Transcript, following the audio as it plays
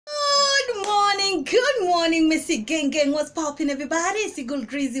Good morning, Missy Gang. What's poppin', everybody? It's your girl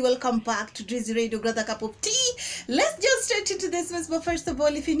Drizzy. Welcome back to Drizzy Radio. Grab a cup of tea. Let's jump straight into this, miss. But first of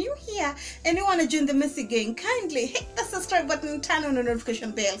all, if you're new here and you want to join the Missy Gang, kindly hit the subscribe button and turn on the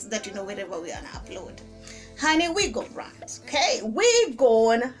notification bell so that you know whenever we are gonna upload. Honey, we go right. Okay, we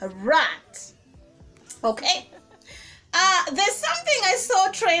going right. Okay. There's something I saw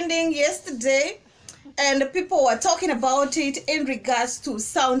trending yesterday, and people were talking about it in regards to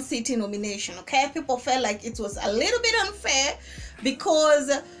Sound City nomination. Okay, people felt like it was a little bit unfair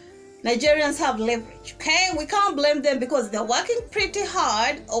because Nigerians have leverage. Okay, we can't blame them because they're working pretty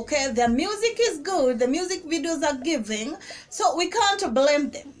hard. Okay, their music is good, the music videos are giving, so we can't blame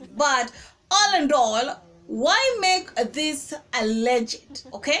them. But all in all, why make this alleged,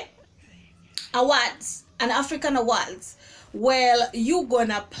 okay, awards, an African awards? Well, you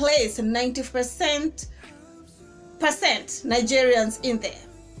gonna place 90% Nigerians in there.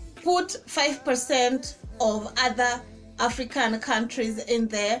 Put 5% of other African countries in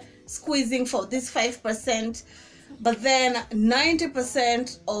there, squeezing for this 5%. But then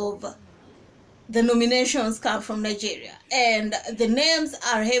 90% of the nominations come from Nigeria. And the names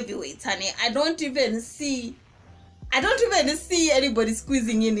are heavyweights, honey. I don't even see anybody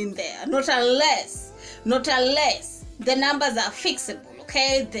squeezing in there. Not unless the numbers are fixable,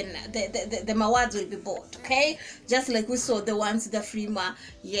 okay? Then the awards will be bought, okay? Just like we saw the ones, the Freema.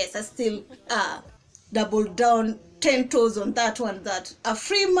 Yes, I still double down 10 toes on that one, that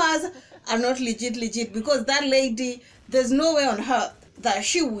Freemas are not legit, because that lady, there's no way on earth that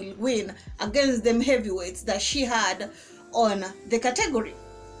she will win against them heavyweights that she had on the category.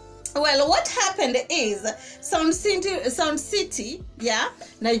 Well, what happened is Sound City, yeah,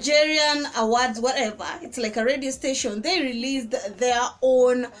 Nigerian awards, whatever, it's like a radio station, they released their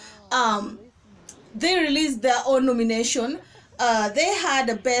own nomination. They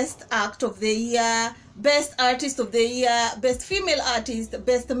had Best Act of the Year, Best Artist of the Year, Best Female Artist,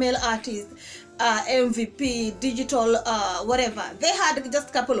 Best Male Artist, MVP, digital, whatever. They had just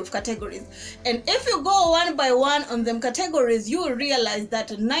a couple of categories, and if you go one by one on them categories, you will realize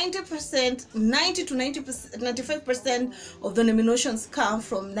that 90 to 95% of the nominations come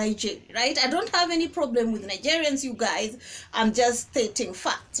from Nigeria, right? I don't have any problem with Nigerians, you guys. I'm just stating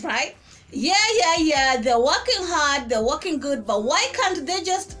facts, right? Yeah, they're working hard, they're working good, but why can't they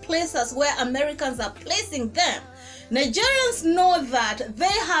just place us where Americans are placing them? Nigerians know that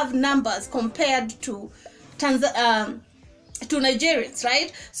they have numbers compared to Nigerians,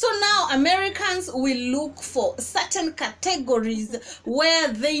 right? So now Americans will look for certain categories where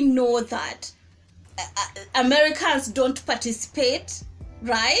they know that Americans don't participate,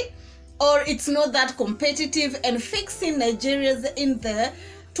 right? Or it's not that competitive, and fixing Nigerians in there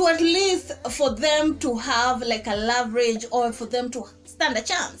to at least for them to have like a leverage, or for them to stand a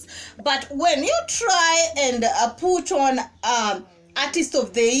chance. But when you try and put on Artist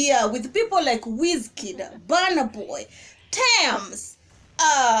of the Year with people like Wizkid, Burna Boy, Thames,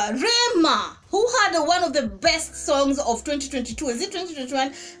 Rema, who had one of the best songs of 2022, is it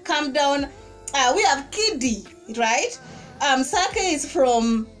 2021? Calm Down. We have Kiddy, right? Sake is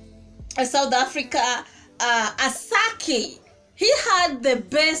from South Africa. Asake, he had the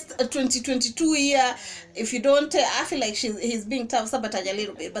best 2022 year. If you don't, I feel like he's being tough sabotage a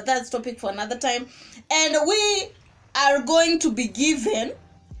little bit, but that's topic for another time. And we are going to be given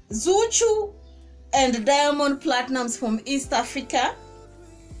Zuchu and Diamond Platinums from East Africa.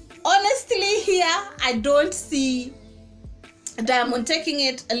 Honestly, here I don't see Diamond taking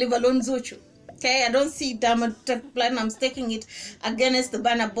it, leave alone Zuchu. Okay, I don't see Diamond Platinums taking it against the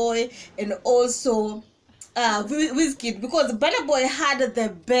Burna Boy and also Wizkid, because Burna Boy had the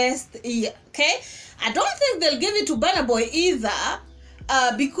best year. Okay, I don't think they'll give it to Burna Boy either,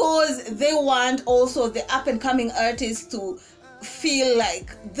 because they want also the up-and-coming artists to feel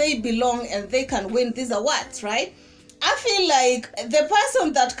like they belong and they can win these awards, right? I feel like the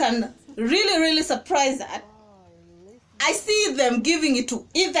person that can really surprise that, I see them giving it to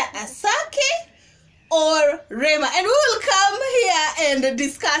either Asake or Rema, and we will come here and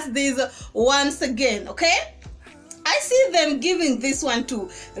discuss this once again, okay? I see them giving this one to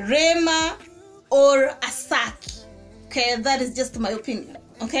Rema or Asake, okay? That is just my opinion,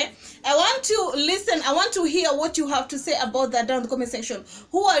 okay? I want to listen, I want to hear what you have to say about that down in the comment section.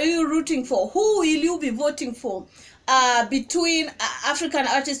 Who are you rooting for? Who will you be voting for? Between African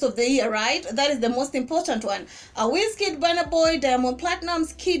Artist of the Year, right? That is the most important one. Wizkid, Burna Boy, Diamond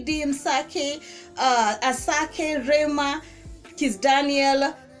Platinums, Kiddy, Sake, Asake, Rema, Kiss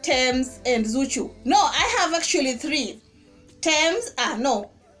Daniel, Thames, and Zuchu. No, I have actually 3. Thames,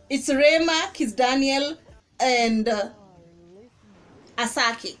 no, it's Rema, Kiss Daniel, and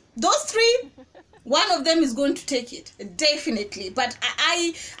Asake. Those 3 One of them is going to take it, definitely. But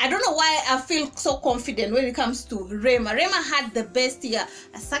I don't know why I feel so confident when it comes to Rema. Rema had the best year.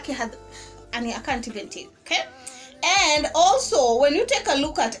 Asake had, and I can't even tell, okay? And also, when you take a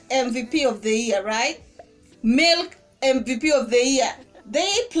look at MVP of the year, right? Male MVP of the year,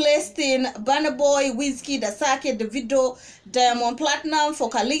 they placed in Burna Boy, Wizkid, Asake, Davido, Diamond Platinum,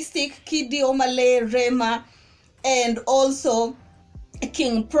 Focalistic, Kiddy, Omale, Rema, and also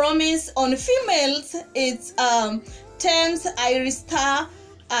King Promise. On females, it's Thames, Iris Star,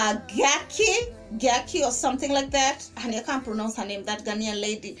 Gyaki or something like that. And I can't pronounce her name, that Ghanaian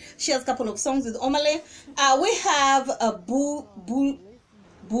lady. She has a couple of songs with Omale. We have Bule,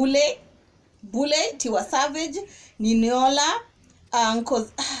 Tiwa Savage, Niniola,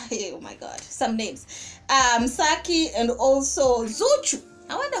 cause oh my god, some names. Msaki, and also Zuchu.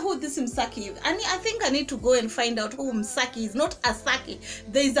 I wonder who this Msaki is. I think I need to go and find out who Msaki is. Not Asaki.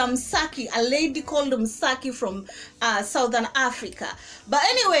 There is a Msaki, a lady called Msaki from Southern Africa. But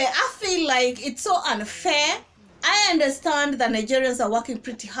anyway, I feel like it's so unfair. I understand that Nigerians are working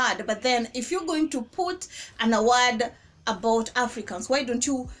pretty hard, but then if you're going to put an award about Africans, why don't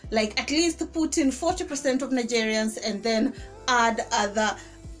you like at least put in 40% of Nigerians and then add other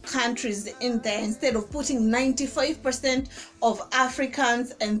countries in there instead of putting 95% of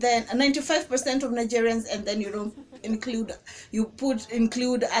Africans and then 95% of Nigerians, and then you don't include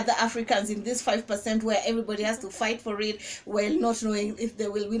other Africans in this 5% where everybody has to fight for it while not knowing if they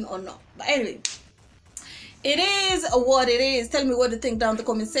will win or not. But anyway, it is what it is. Tell me what you think down in the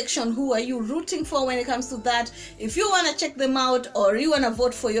comment section. Who are you rooting for when it comes to that? If you want to check them out or you want to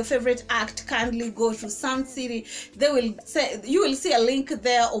vote for your favorite act, kindly go to Sound City. They will say, you will see a link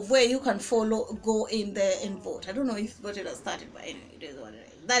there of where you can follow, go in there and vote. I don't know if voting has started, but anyway, it is what it is.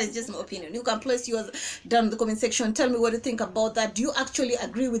 That is just my opinion. You can place yours down in the comment section. Tell me what you think about that. Do you actually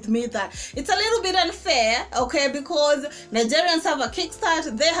agree with me that it's a little bit unfair, okay? Because Nigerians have a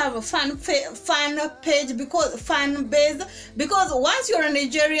kickstart, they have a fan page, because fan base. Because once you're a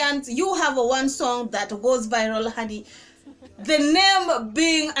Nigerian, you have a one song that goes viral, honey. The name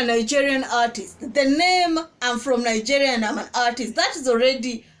being a Nigerian artist, the name I'm from Nigeria and I'm an artist, that is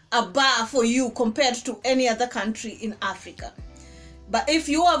already a bar for you compared to any other country in Africa. But if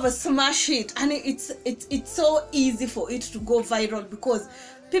you have a smash hit, and it's so easy for it to go viral because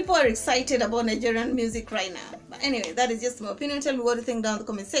people are excited about Nigerian music right now. But anyway, that is just my opinion. Tell me what you think down in the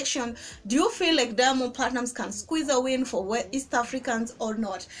comment section. Do you feel like Diamond Platnumz can squeeze a win for East Africans or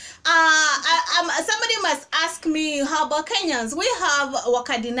not? Somebody must ask me, how about Kenyans? We have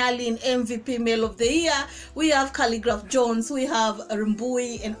Wakadinali in MVP Male of the Year. We have Calligraph Jones. We have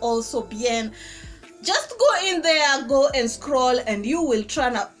Rumbui and also Bien. Just go in there, go and scroll, and you will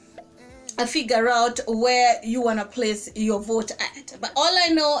try to figure out where you want to place your vote at. But all I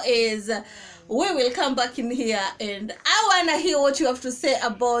know is we will come back in here and I want to hear what you have to say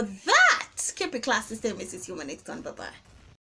about that. Keep it classy. Stay Mrs. Human. Next one. Bye-bye.